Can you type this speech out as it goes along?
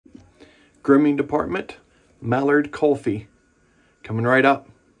Grooming Dept Mallard Kulfi. Coming right up.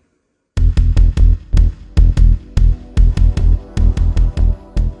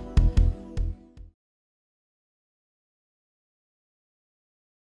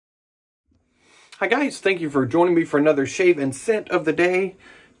 Hi guys, thank you for joining me for another shave and scent of the day.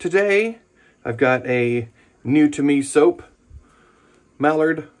 Today, I've got a new to me soap,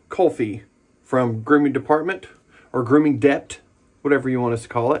 Mallard Kulfi from Grooming Dept or Grooming Dept, whatever you want us to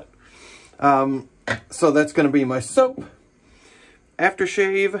call it. So that's going to be my soap.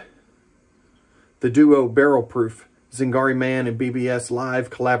 Aftershave, the duo barrel proof Zingari Man and bbs.live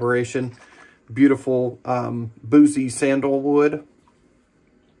collaboration. Beautiful boozy sandalwood.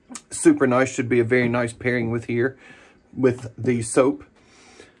 Super nice, should be a very nice pairing with the soap.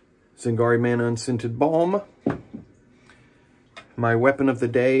 Zingari Man unscented balm. My weapon of the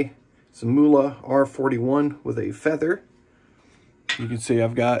day is a Muhle R41 with a feather. You can see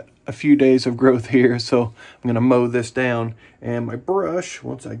I've got a few days of growth here, so I'm going to mow this down. And my brush,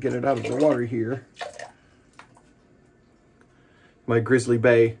 once I get it out of the water here, my Grizzly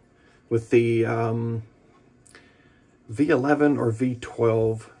Bay with the V11 or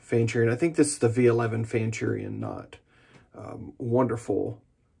V12 Fanchurian. I think this is the V11 Fanchurian knot. Wonderful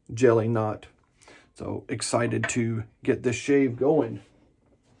jelly knot. So excited to get this shave going.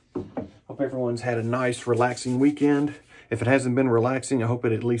 Hope everyone's had a nice relaxing weekend. If it hasn't been relaxing, I hope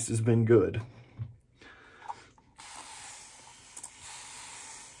it at least has been good.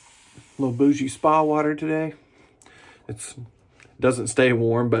 A little bougie spa water today. It doesn't stay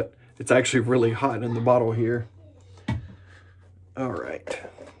warm, but it's actually really hot in the bottle here. All right.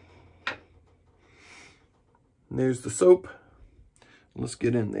 There's the soap. Let's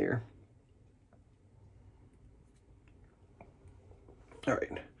get in there. All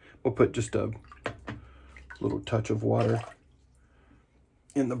right. We'll put just a little touch of water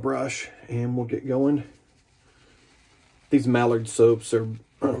in the brush and we'll get going. These Mallard soaps are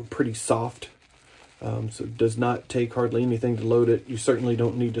pretty soft, so it does not take hardly anything to load it. You certainly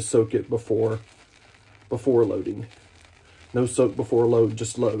don't need to soak it before loading. No soak before load,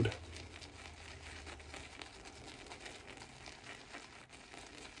 just load.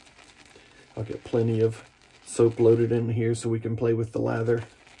 I'll get plenty of soap loaded in here so we can play with the lather.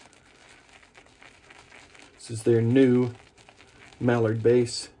 This is their new Mallard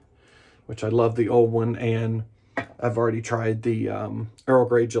base, which I love the old one, and I've already tried the Earl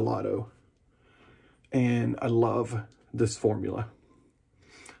Grey Gelato, and I love this formula.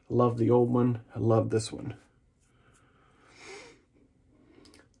 I love the old one. I love this one.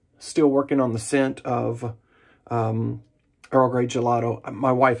 Still working on the scent of Earl Grey Gelato.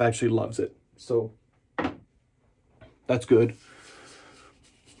 My wife actually loves it, so that's good.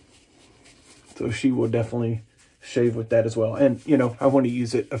 So she will definitely shave with that as well. And, you know, I want to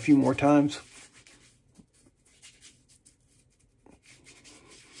use it a few more times.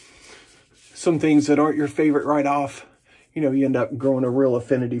 Some things that aren't your favorite right off, you know, you end up growing a real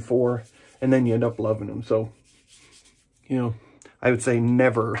affinity for, and then you end up loving them. So, you know, I would say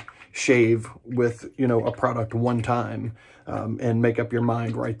never shave with, you know, a product one time and make up your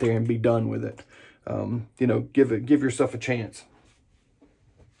mind right there and be done with it. You know, give yourself a chance.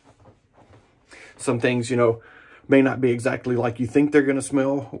 Some things, you know, may not be exactly like you think they're going to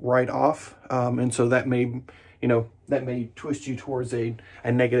smell right off. And so that may, you know, that may twist you towards a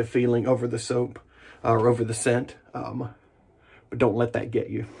negative feeling over the soap or over the scent. But don't let that get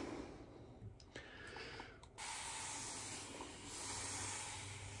you.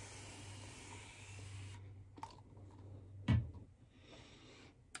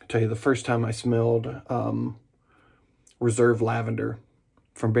 I tell you, the first time I smelled Reserve Lavender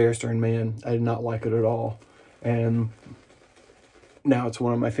from Bear Man, I did not like it at all, and now it's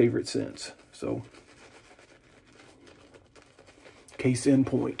one of my favorite scents. So, case in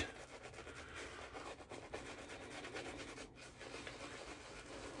point.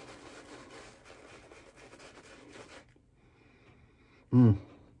 I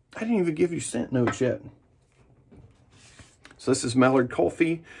didn't even give you scent notes yet. So this is Mallard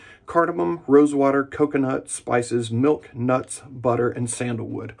Kulfi, cardamom, rosewater, coconut, spices, milk, nuts, butter, and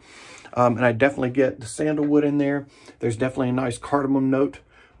sandalwood. And I definitely get the sandalwood in there. There's definitely a nice cardamom note.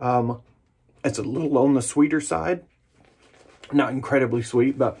 It's a little on the sweeter side. Not incredibly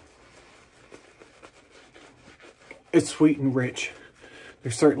sweet, but it's sweet and rich.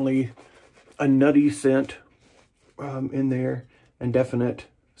 There's certainly a nutty scent in there, and definite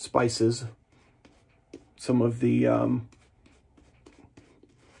spices. Some of the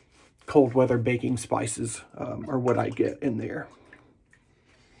cold weather baking spices are what I get in there.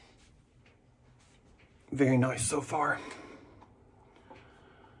 Very nice so far.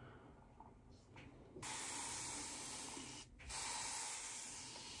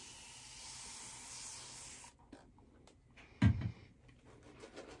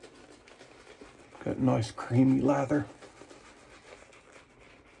 nice creamy lather.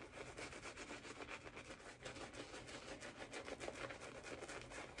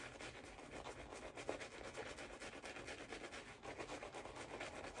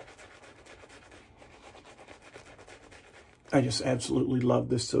 I just absolutely love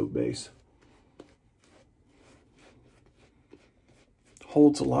this soap base.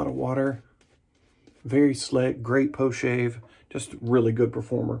 Holds a lot of water. Very slick, great post-shave. Just really good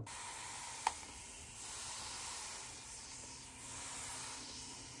performer.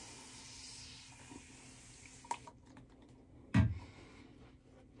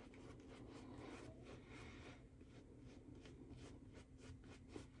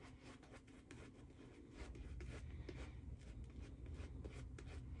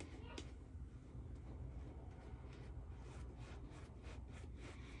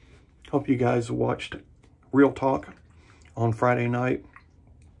 Hope you guys watched Real Talk on Friday night.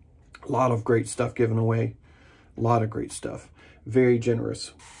 A lot of great stuff given away. A lot of great stuff. Very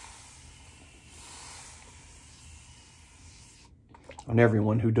generous on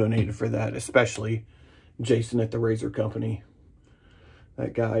everyone who donated for that, especially Jason at the Razor Company.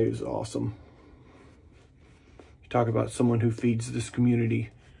 That guy is awesome. You talk about someone who feeds this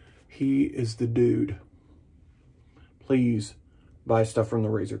community. He is the dude. Please buy stuff from the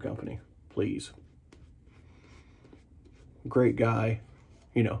Razor Company, please. Great guy,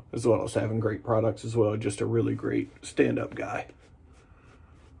 you know, as well as having great products as well. Just a really great stand-up guy.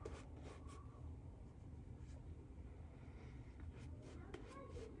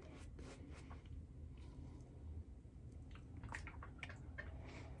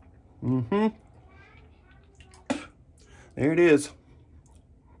 There it is.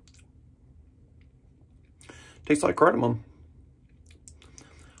 Tastes like cardamom.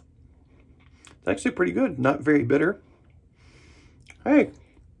 It's actually pretty good. Not very bitter. Hey,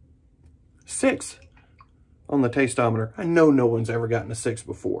 6 on the tasteometer. I know no one's ever gotten a 6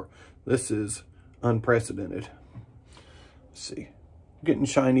 before. This is unprecedented. Let's see. Getting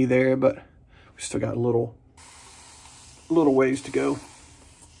shiny there, but we still got a little ways to go.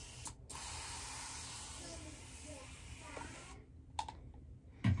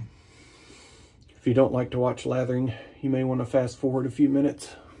 If you don't like to watch lathering, you may want to fast forward a few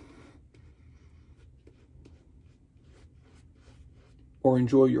minutes. Or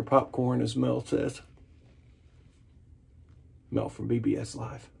enjoy your popcorn, as Mel says. Mel from BBS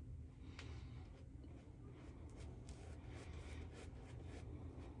Live.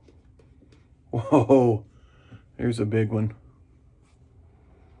 Whoa, there's a big one.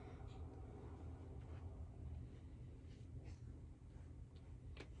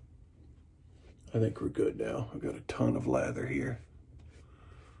 I think we're good now. I've got a ton of lather here.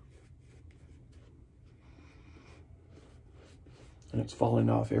 And it's falling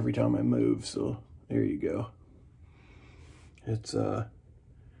off every time I move, so there you go. It's,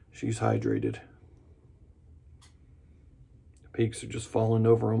 she's hydrated. The peaks are just falling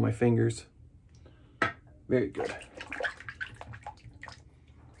over on my fingers. Very good.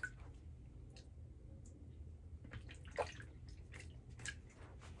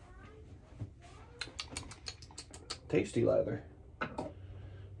 Tasty lather.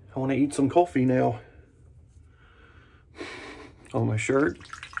 I want to eat some Kulfi now. On my shirt.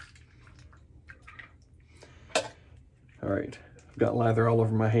 All right, I've got lather all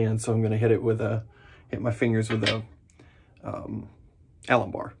over my hands, so I'm going to hit it with hit my fingers with a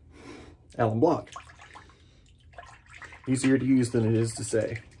Alum bar, Alum block. Easier to use than it is to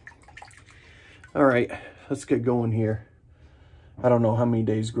say. All right, let's get going here. I don't know how many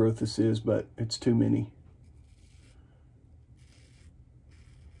days growth this is, but it's too many.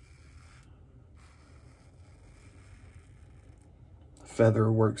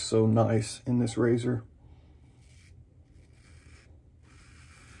 Feather works so nice in this razor.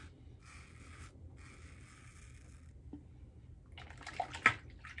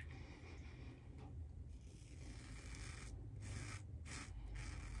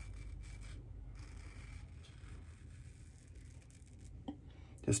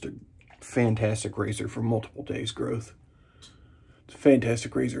 Just a fantastic razor for multiple days growth. It's a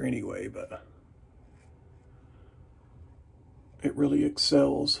fantastic razor anyway, but it really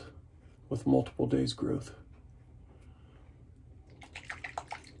excels with multiple days growth.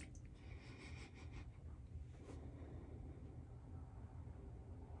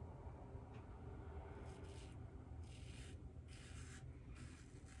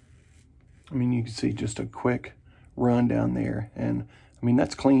 I mean, you can see just a quick run down there, and I mean,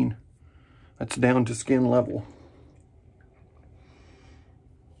 that's clean. That's down to skin level.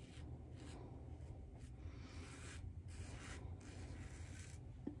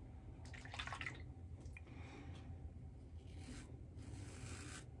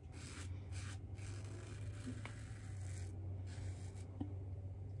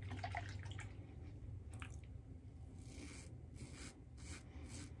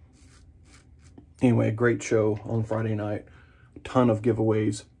 Anyway, a great show on Friday night. A ton of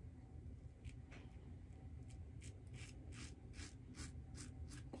giveaways.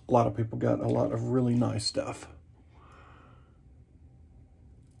 A lot of people got a lot of really nice stuff.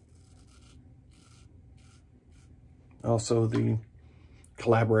 Also, the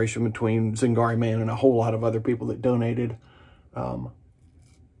collaboration between Zingari Man and a whole lot of other people that donated to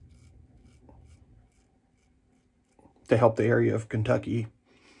help the area of Kentucky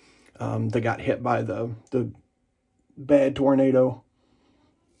that got hit by the bad tornado.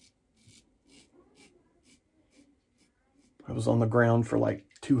 I was on the ground for like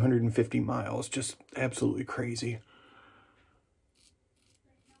 250 miles, just absolutely crazy.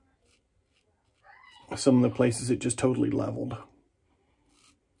 Some of the places it just totally leveled.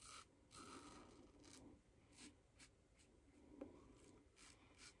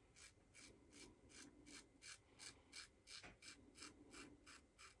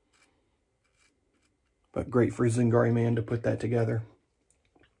 But great for Zingari Man to put that together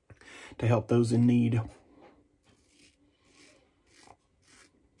to help those in need. I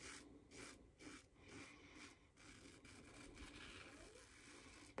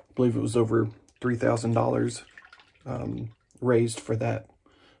believe it was over $3,000 raised for that.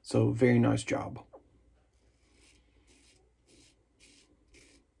 So very nice job.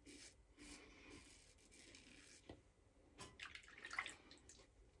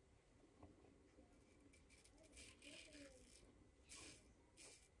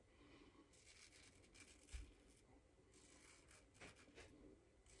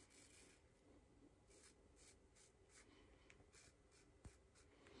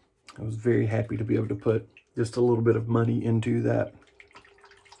 I was very happy to be able to put just a little bit of money into that.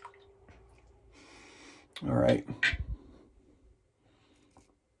 All right.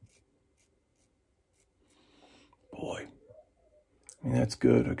 Boy, I mean, that's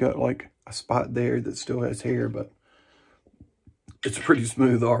good. I got like a spot there that still has hair, but it's pretty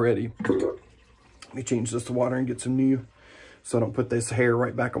smooth already. Let me change this to water and get some new so I don't put this hair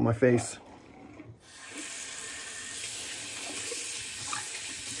right back on my face.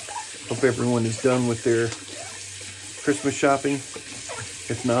 Hope everyone is done with their Christmas shopping.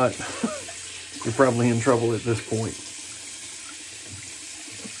 If not, you're probably in trouble at this point.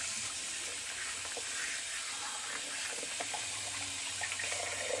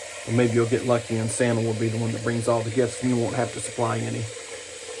 Or maybe you'll get lucky and Santa will be the one that brings all the gifts and you won't have to supply any.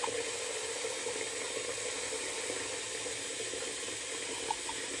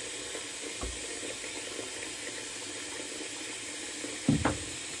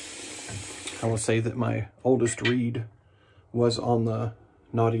 I will say that my oldest Reed was on the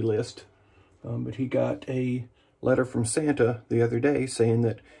naughty list, but he got a letter from Santa the other day saying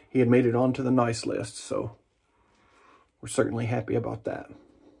that he had made it onto the nice list, so we're certainly happy about that.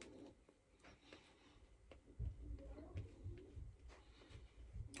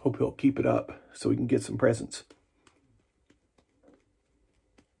 Hope he'll keep it up so we can get some presents.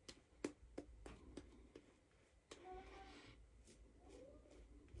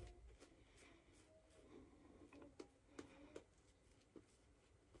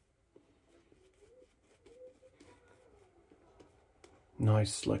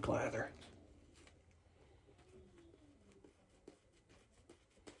 Nice slick lather.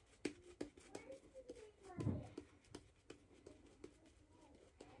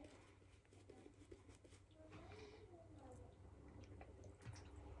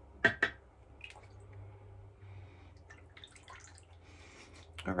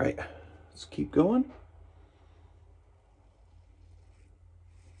 All right, let's keep going.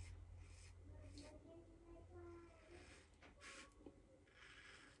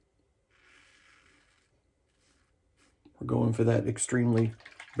 We're going for that extremely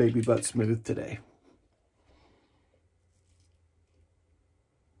baby butt smooth today.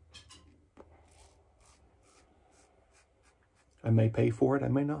 I may pay for it, I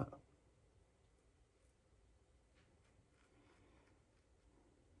may not.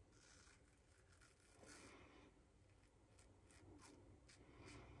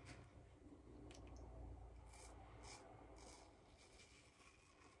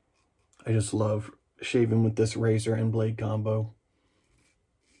 I just love shaving with this razor and blade combo.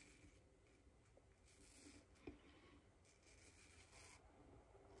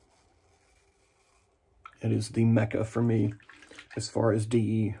 It is the mecca for me as far as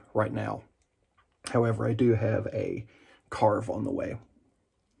DE right now. However, I do have a carve on the way.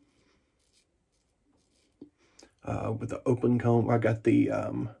 With the open comb, I got the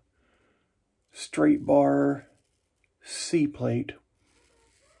straight bar C plate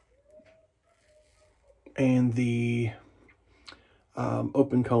and the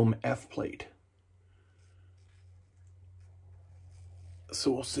open comb F plate. So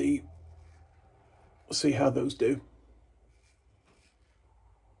we'll see how those do.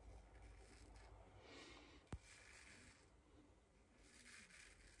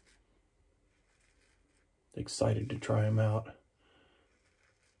 Excited to try them out. I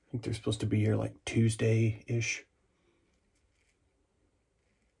think they're supposed to be here like Tuesday-ish.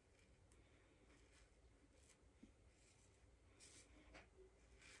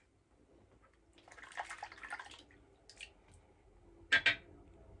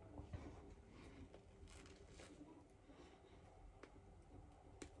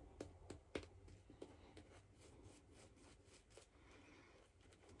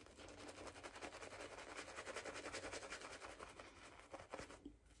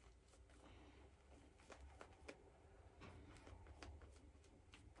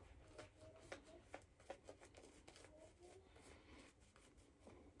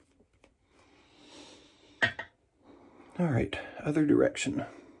 All right, other direction.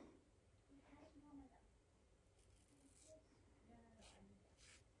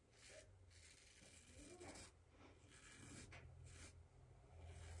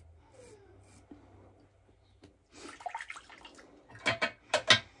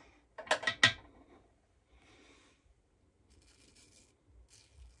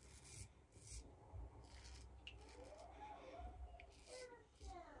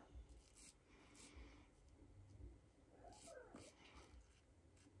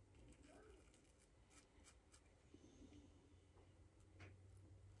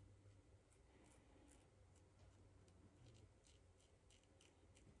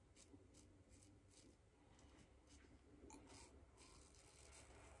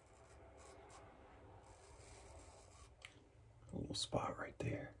 A little spot right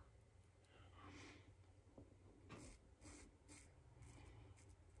there.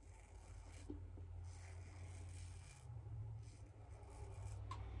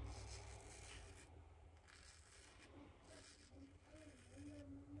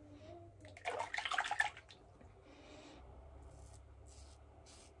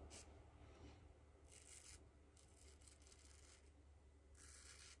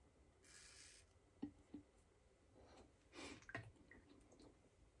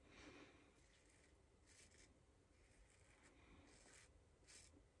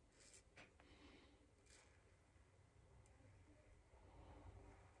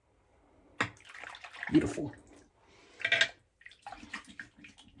 Beautiful.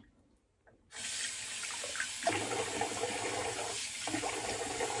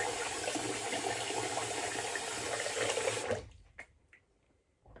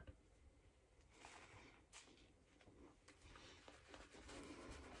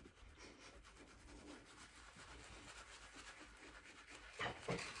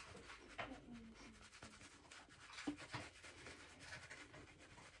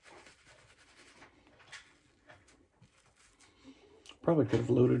 Probably could have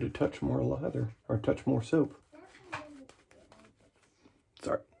loaded a touch more lather or a touch more soap.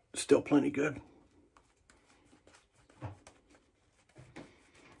 Sorry, still plenty good.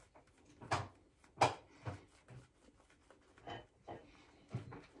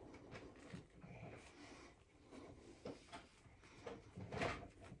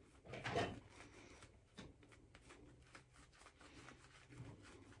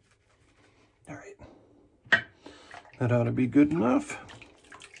 All right. That ought to be good enough.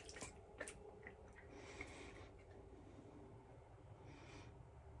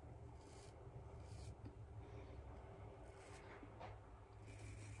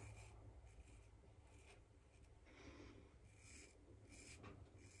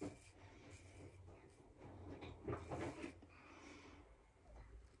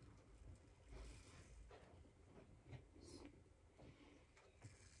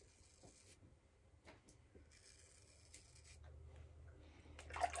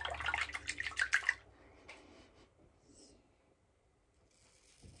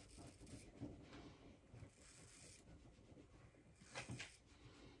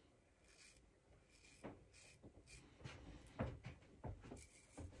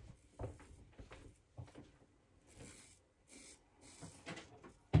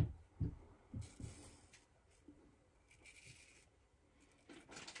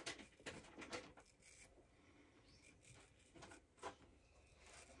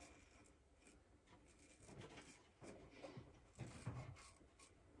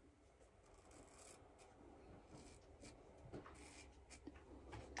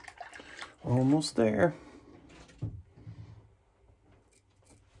 Almost there.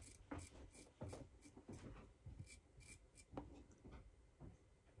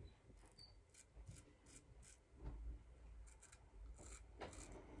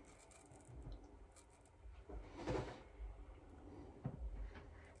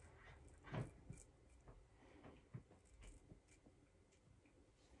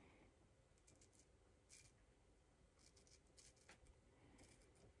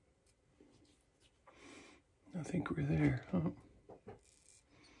 I think we're there.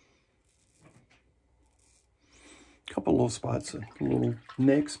 Couple little spots, little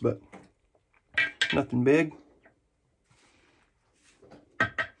nicks, but nothing big.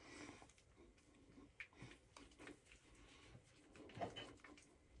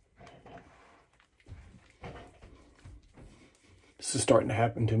 This is starting to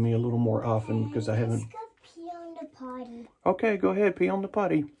happen to me a little more often because I haven't. Let's go pee on the potty. Okay, go ahead, pee on the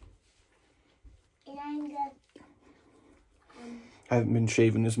potty. And I'm gonna. I haven't been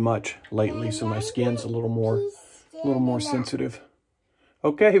shaving as much lately, so my skin's a little more sensitive.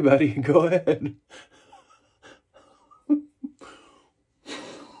 Okay, buddy, go ahead.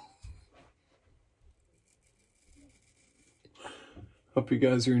 Hope you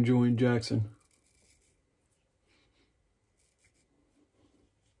guys are enjoying Jackson.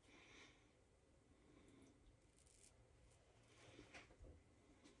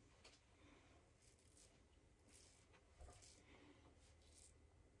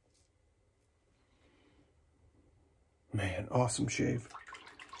 Man, awesome shave.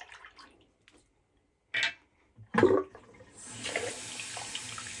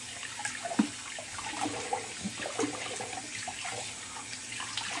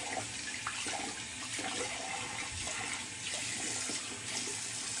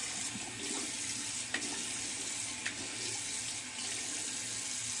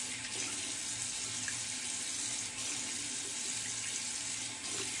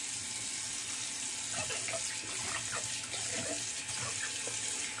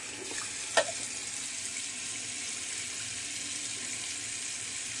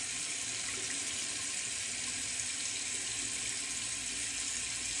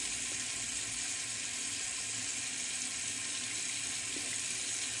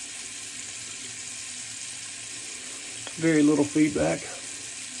 Very little feedback.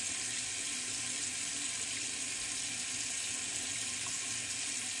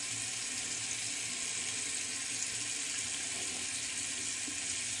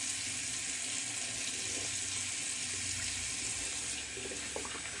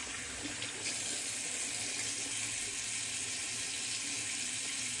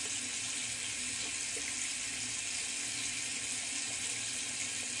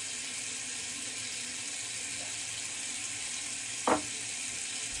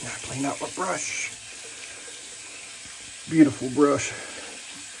 Clean out my brush. Beautiful brush.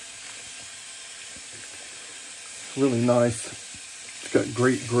 Really nice. It's got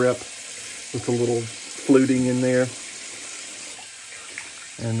great grip with a little fluting in there.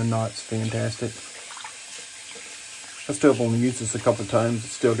 And the knot's fantastic. I still have only used this a couple times.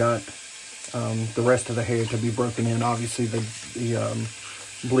 It's still got the rest of the hair to be broken in. Obviously the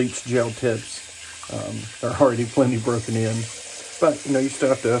bleached gel tips are already plenty broken in. But, you know, you still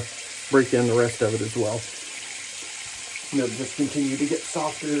have to break in the rest of it as well. And it'll just continue to get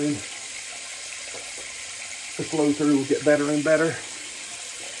softer and the flow through will get better and better.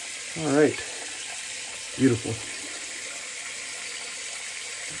 All right. Beautiful.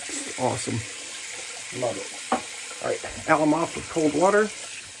 Awesome. Love it. All right. Alum off with cold water.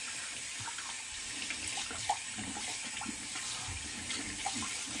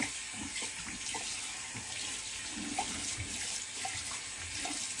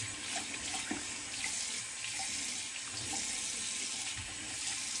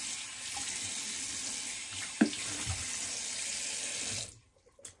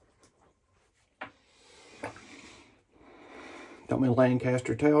 Got my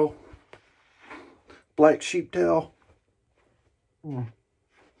Lancaster towel, black sheep towel,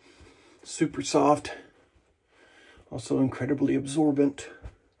 super soft, also incredibly absorbent.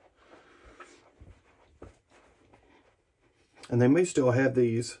 And they may still have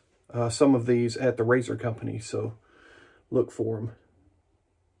these, some of these at the razor company, so look for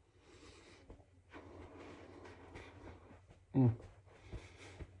them.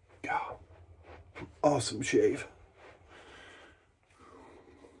 God, awesome shave.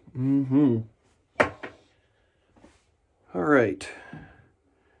 All right.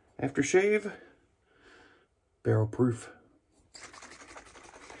 Aftershave, barrel proof.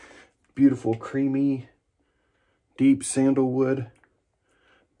 Beautiful, creamy, deep sandalwood,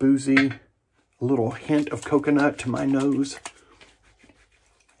 boozy, a little hint of coconut to my nose.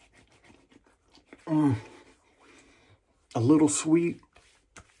 A little sweet,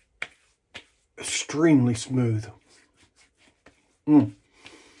 extremely smooth.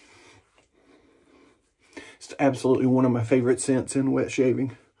 It's absolutely one of my favorite scents in wet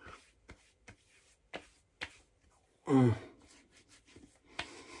shaving. It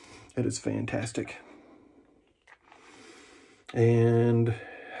is fantastic. And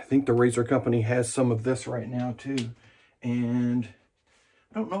think the razor company has some of this right now too. And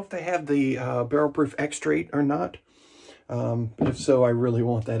I don't know if they have the barrel proof X-Straight or not. But if so, I really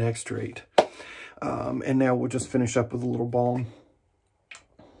want that X-Straight. And now we'll just finish up with a little balm.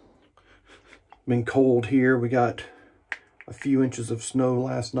 Been cold here. We got a few inches of snow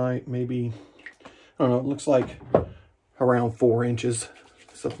last night. Maybe, I don't know, it looks like around 4 inches.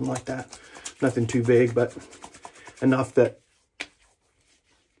 Something like that. Nothing too big, but enough that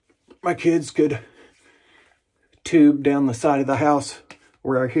my kids could tube down the side of the house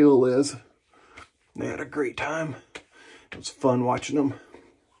where our hill is. They had a great time. It was fun watching them.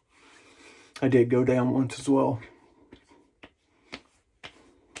 I did go down once as well.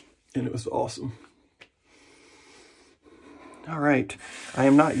 And it was awesome. All right. I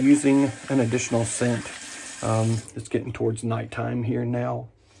am not using an additional scent. It's getting towards nighttime here now.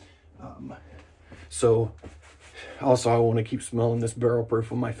 So also I want to keep smelling this barrel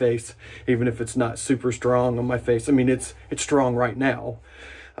proof on my face, even if it's not super strong on my face. I mean, it's strong right now.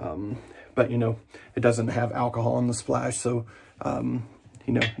 But you know, it doesn't have alcohol in the splash. So,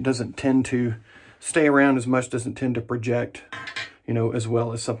 you know, it doesn't tend to stay around as much, doesn't tend to project, you know, as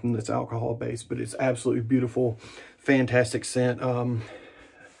well as something that's alcohol based, but it's absolutely beautiful. Fantastic scent.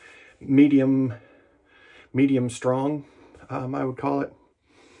 Medium strong, I would call it.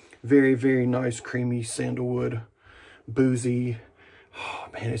 Very, very nice, creamy sandalwood, boozy. Oh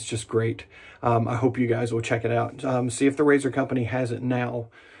man, it's just great. I hope you guys will check it out. See if the razor company has it now,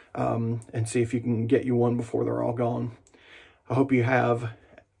 and see if you can get you one before they're all gone. I hope you have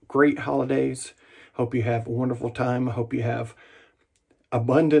great holidays. Hope you have a wonderful time. I hope you have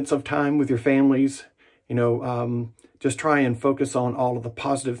abundance of time with your families. You know, just try and focus on all of the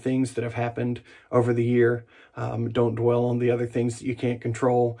positive things that have happened over the year. Don't dwell on the other things that you can't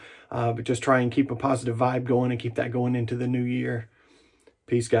control, but just try and keep a positive vibe going and keep that going into the new year.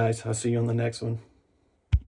 Peace, guys. I'll see you on the next one.